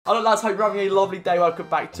Hello lads, hope you're having a lovely day. Welcome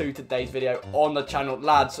back to today's video on the channel.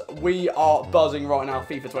 Lads, we are buzzing right now.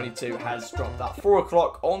 FIFA 22 has dropped at 4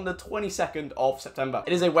 o'clock on the 22nd of September.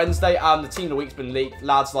 It is a Wednesday and the team of the week's been leaked.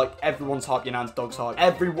 Lads, like, everyone's hyped. Your nan's dog's hyped.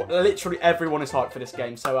 Everyone, literally everyone is hyped for this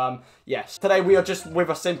game. So, yes. Today we are just with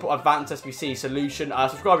a simple advanced SBC solution.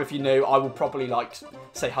 Subscribe if you're new. I will probably, like,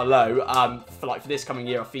 say hello for this coming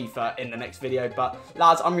year of FIFA in the next video. But,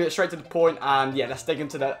 lads, I'm going to get straight to the point. And, yeah, let's dig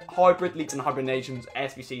into the hybrid leaks and hybrid nations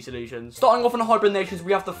SBC solutions. Starting off on the hybrid nations,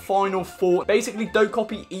 we have the final four. Basically, don't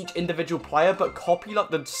copy each individual player, but copy like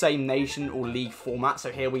the same nation or league format. So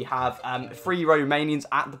here we have 3 Romanians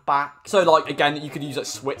at the back. So like again, you could use like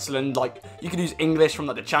Switzerland, like you could use English from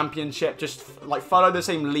like the championship. Just like follow the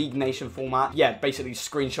same league nation format. Yeah, basically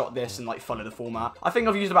screenshot this and like follow the format. I think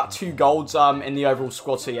I've used about 2 golds in the overall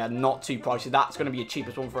squad. So yeah, not too pricey. That's going to be your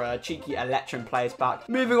cheapest one for a cheeky Electron players pack.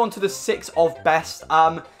 Moving on to the 6 of best.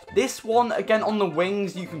 This one, again, on the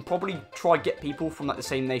wings, you can probably try get people from, like, the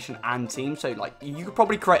same nation and team. So, like, you could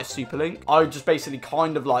probably create a super link. I just basically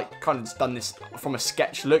kind of just done this from a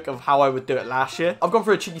sketch look of how I would do it last year. I've gone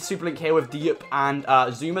for a cheeky super link here with Diop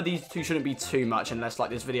and Zuma. These two shouldn't be too much unless, like,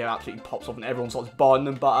 this video absolutely pops off and everyone starts buying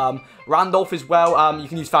them. But, Randolph as well. You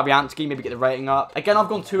can use Fabianski, maybe get the rating up. Again, I've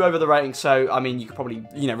gone 2 over the rating. So, I mean, you could probably,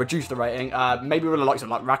 you know, reduce the rating. Maybe with the likes of,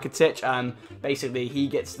 like, Rakitic. Basically, he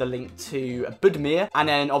gets the link to Budimir. And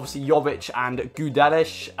then, obviously, Jovic and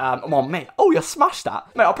Gudelish. Oh, mate. Oh, you smashed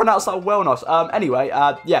that. Mate, I pronounced that well nice. Anyway,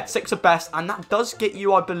 yeah, 6 of best. And that does get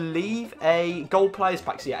you, I believe, a gold players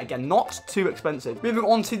pack. So, yeah, again, not too expensive. Moving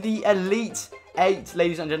on to the Elite 8,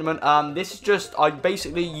 ladies and gentlemen. This is just,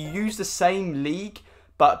 you use the same league,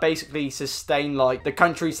 but basically sustain like the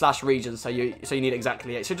country / region, so you need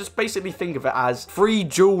exactly 8. So just basically think of it as 3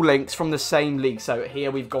 dual links from the same league. So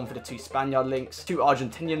here we've gone for the 2 Spaniard links, 2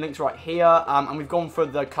 Argentinian links right here, and we've gone for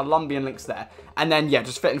the Colombian links there. And then yeah,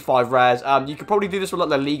 just fit in 5 rares. You could probably do this with like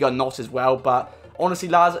the Liga not as well, but honestly,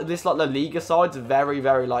 lads, this like the Liga side's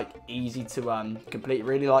very like easy to complete.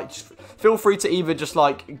 Really, like, just feel free to either just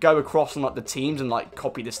like go across on like the teams and like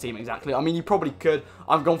copy this team exactly. I mean, you probably could.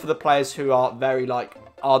 I've gone for the players who are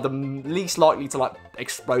are the least likely to like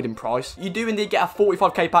explode in price. You do indeed get a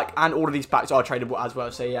 45k pack, and all of these packs are tradable as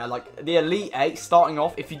well. So yeah, like the Elite 8 starting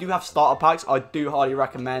off, if you do have starter packs, I do highly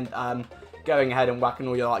recommend going ahead and whacking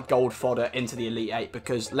all your like gold fodder into the Elite 8,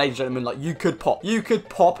 because ladies and gentlemen, like you could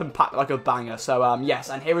pop and pack like a banger. So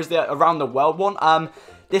yes, and here is the around the world one.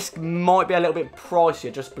 This might be a little bit pricier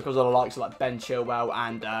just because of the likes of like Ben Chilwell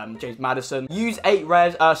and James Maddison. Use 8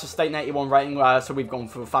 rares, sustain 81 rating. So we've gone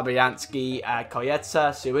for Fabianski,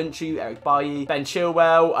 Koyeta, Suinchu, Eric Bailly, Ben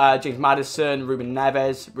Chilwell, James Maddison, Ruben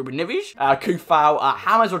Neves, Kufau,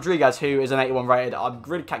 James Rodriguez, who is an 81 rated. I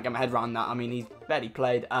really can't get my head around that. I mean, he's barely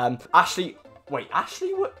played. Ashley, what?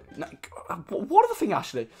 No, what are the thing,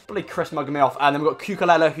 Ashley? Probably Chris mugging me off. And then we've got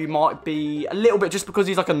Kukalele, who might be a little bit, just because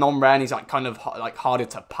he's like a non-rare and he's like kind of like harder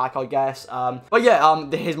to pack, I guess. But yeah,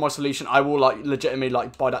 here's my solution. I will like legitimately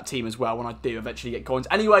like buy that team as well when I do eventually get coins.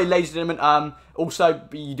 Anyway, ladies and gentlemen, also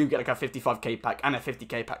you do get like a 55k pack and a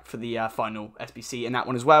 50k pack for the final SBC in that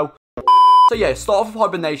one as well. So yeah, start off with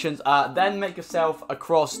hybrid nations, then make yourself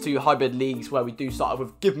across to hybrid leagues, where we do start off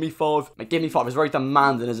with Give Me 5. Give Me 5 is very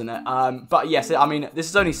demanding, isn't it? But yes, I mean, this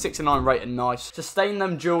is only 69 rated, nice. Sustain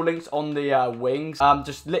them dual links on the wings.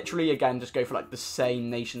 Just literally, again, just go for like the same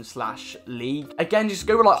nation / league. Again, just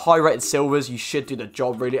go with like high rated silvers. You should do the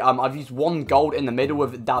job, really. I've used 1 gold in the middle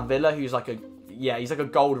with Davila, who's like he's like a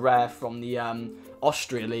gold rare from the the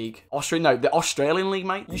Australian League,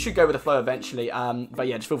 mate. You should go with the flow eventually. But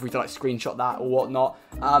yeah, just feel free to like screenshot that or whatnot.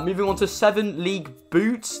 Moving on to 7 league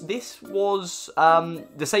boots. This was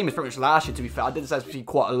the same as pretty much last year, to be fair. I did this actually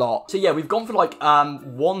quite a lot. So yeah, we've gone for like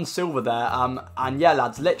 1 silver there. And yeah,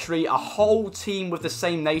 lads, literally a whole team with the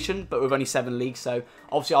same nation, but with only 7 leagues. So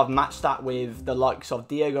obviously I've matched that with the likes of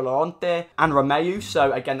Diego Llorente and Romeu.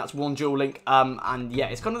 So again, that's 1 dual link. And yeah,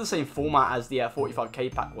 it's kind of the same format as the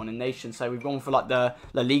 45k pack one in nation. So we've gone for like the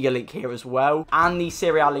La Liga link here as well, and the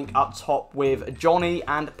Serie A link up top with Johnny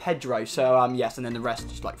and Pedro. So yes, and then the rest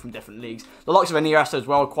just like from different leagues. The likes of Iniesta as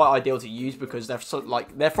well are quite ideal to use because they're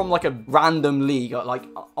they're from like a random league. Like,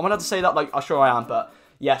 I'm allowed to say that, like, I'm sure I am, but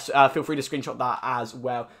yes, feel free to screenshot that as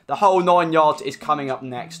well. The whole 9 yards is coming up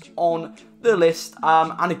next on the list.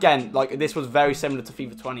 And again, like, this was very similar to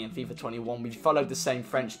FIFA 20 and FIFA 21. We followed the same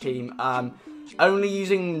French team. Only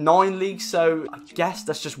using 9 leagues, so I guess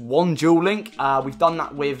that's just 1 dual link. We've done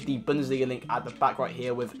that with the Bundesliga link at the back right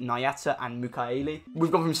here with Nayata and Mukaeli.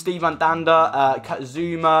 We've gone from Steve Van Danda,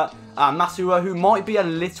 Katzuma, Masua, who might be a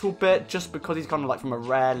little bit, just because he's kind of like from a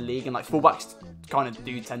rare league, and like fullbacks kind of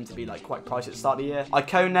do tend to be like quite pricey at the start of the year.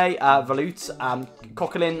 Icone, Valut,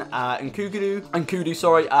 Coquelin, Nkudu,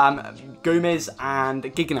 sorry, Gomez, and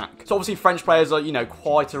Gignac. So obviously French players are, you know,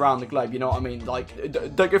 quite around the globe, you know what I mean? Like,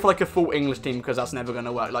 don't go for like a full English team because that's never going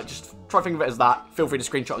to work. Like, just try to think of it as that. Feel free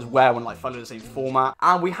to screenshot as well and like follow the same format.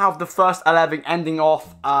 And we have the first 11 ending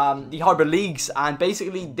off the hybrid leagues, and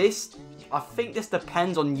basically this, I think this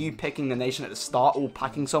depends on you picking the nation at the start or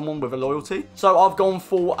packing someone with a loyalty. So I've gone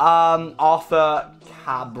for Arthur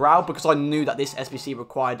Cabral because I knew that this SBC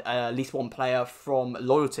required at least one player from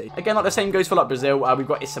loyalty. Again, like the same goes for like Brazil. We've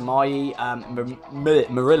got Isamai,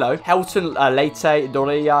 Murillo, Helton, Leite,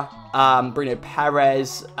 Doria, Bruno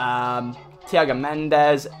Perez, Thiago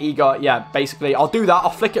Mendes, Igor. Yeah, basically, I'll do that. I'll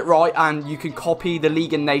flick it right, and you can copy the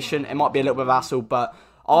league and nation. It might be a little bit of a hassle, but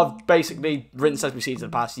I've basically written SBCs in the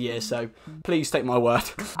past year, so please take my word.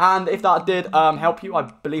 And if that did help you, I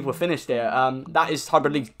believe we're finished here. That is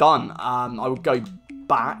Hybrid League done. I would go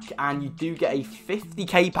back, and you do get a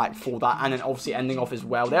 50k pack for that, and then obviously ending off as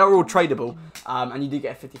well. They are all tradable, and you do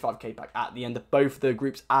get a 55k pack at the end of both the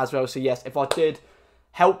groups as well. So yes, if I did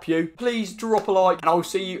help you, please drop a like, and I will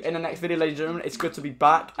see you in the next video, ladies and gentlemen. It's good to be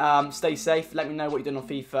back. Stay safe. Let me know what you're doing on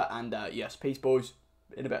FIFA, and yes, peace, boys.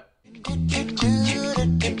 In a bit.